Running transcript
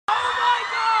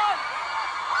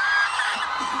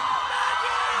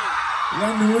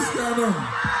London, what's going on?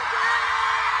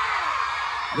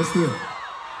 Let's do it.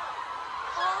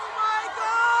 Oh my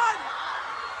God!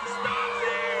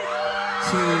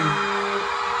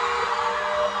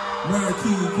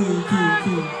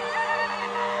 Cool.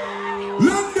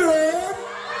 London!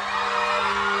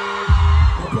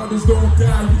 My brothers don't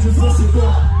die, we just lost it up.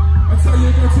 I tell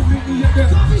you, got to meet me at the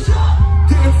coffee shop.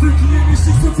 Getting freaky in the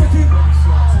sheets for taking.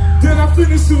 Then I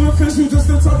finish with a facial just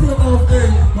to top it off. Hey,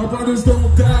 my brothers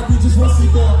don't die, we just lost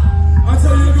it up. I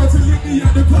tell you, got to meet me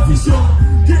at the coffee shop.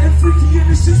 Getting freaky in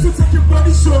the sheets for taking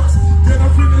body shots. Then I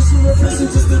finish with a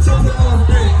facial just to top it off.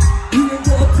 Hey, you ain't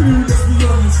got a clue, let's be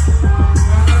honest.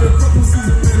 I had a couple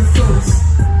seasons made a forest.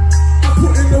 I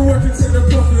put in the work and take the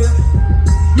profit.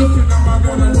 Looking at my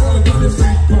gun and all I got is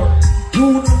fake, but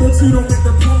rule number 2, don't make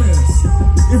the promise.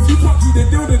 If you can't keep the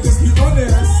deal, then just be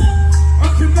honest. I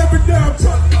can never down,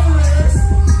 Chuck Norris.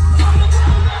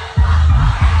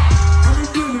 I'm a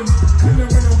villain, killing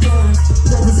when I'm boring.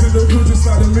 Brothers in the hood, just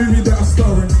like the movie that I'm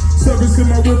starring. Service in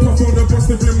my whip, I phone the bus,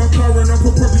 they in my car, and I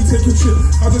could probably take a trip.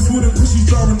 I just wouldn't push you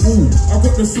jarring. Ooh, I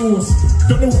got the sauce.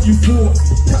 Don't know what you thought.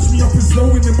 Catch me up and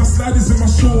slowing in my sliders in my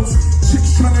shorts.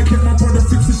 Chicks trying to get my brother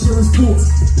fixed to share his thoughts.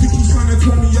 Think he's trying to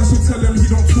tell me I should tell him he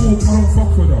don't talk. I don't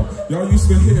fuck with her. Y'all used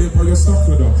to hit it, but you're stuck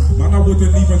with her. Man, I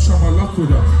wouldn't even try my luck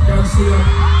with her. Guys say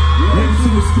I'm way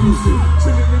too exclusive.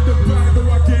 Chilling in the bag,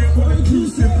 though I get all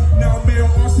inclusive. Now may I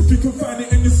ask if you can find it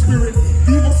in your spirit.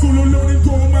 Leave us all alone and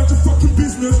go and mind your fucking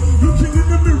business. Looking in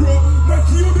the mirror,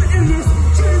 Mikey, you're the illest.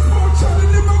 James Bond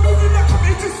channeling my movie like I'm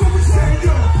into, so we say,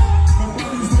 yo. My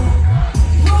body's on.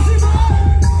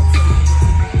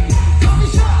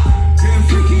 Getting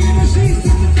freaky in the sheets.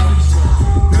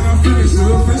 Then I finish with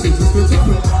a facial just to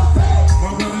top it. My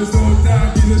brothers don't die,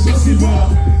 be the saucy bar.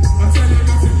 I tell you,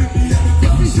 got to meet me at the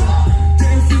coffee shop.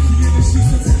 Getting freaky in the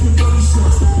sheets and taking body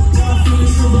shots. Then I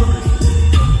finish with a.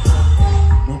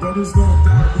 My brothers don't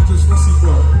die, we just fussy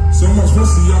bar. So much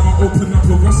fussy, I might open up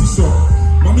a vossi shop.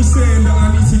 Mommy saying that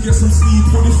I need to get some sleep.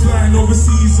 When it's flying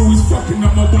overseas, always fucking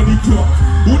up my body clock.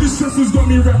 All this stress has got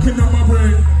me racking up my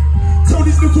brain. Tell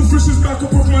these little fishes back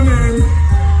up off my name.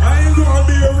 I ain't gotta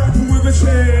be a rapper with a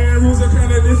chain. Rules are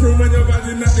kinda different when you're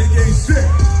badding at the game. Shit,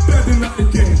 badding at the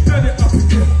game, bad it up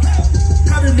again.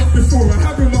 Had him up before, I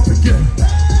have him up again.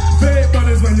 Fake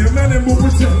brothers, man, your man them will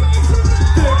pretend.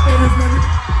 Fake brothers, man,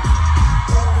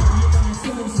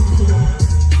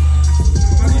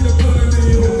 I need a bullet in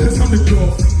you, cause I'm the girl.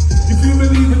 If you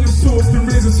believe in your source, then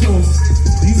raise a toast.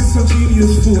 These are some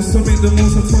genius force, so make the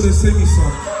most until they say me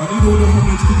some. I need all the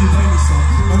homage, could you pay me some?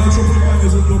 And I'm dropping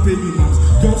bangers with no baby mums.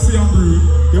 Girls say I'm rude,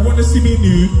 they wanna see me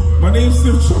nude. My name's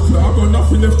Slim Chocolate, I got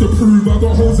nothing left to prove. I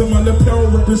got holes in my lapel,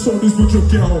 rubbing shoulders with your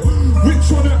girl. Which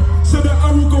one so that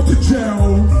I will go to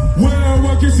jail? Well,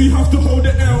 I guess you have to hold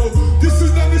the L. This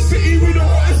is not the city with the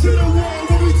hottest in the world.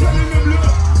 What we telling them, look,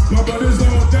 my brothers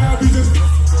don't die, we just,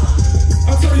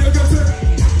 I tell you, I got to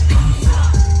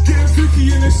getting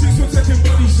freaky in the sheets for taking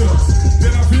body shots.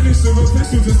 Then I finish with a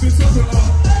pistol just to top it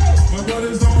up. My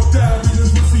brothers don't die, we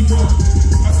just fussy bar.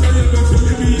 I tell you, got to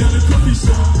meet me at the coffee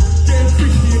shop. Getting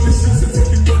freaky in the sheets and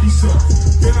taking body shots.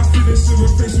 Then I finish with a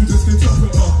facial just to top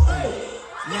it up.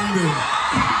 London.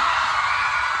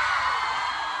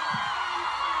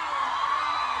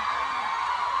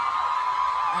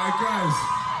 Alright guys,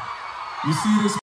 you see this?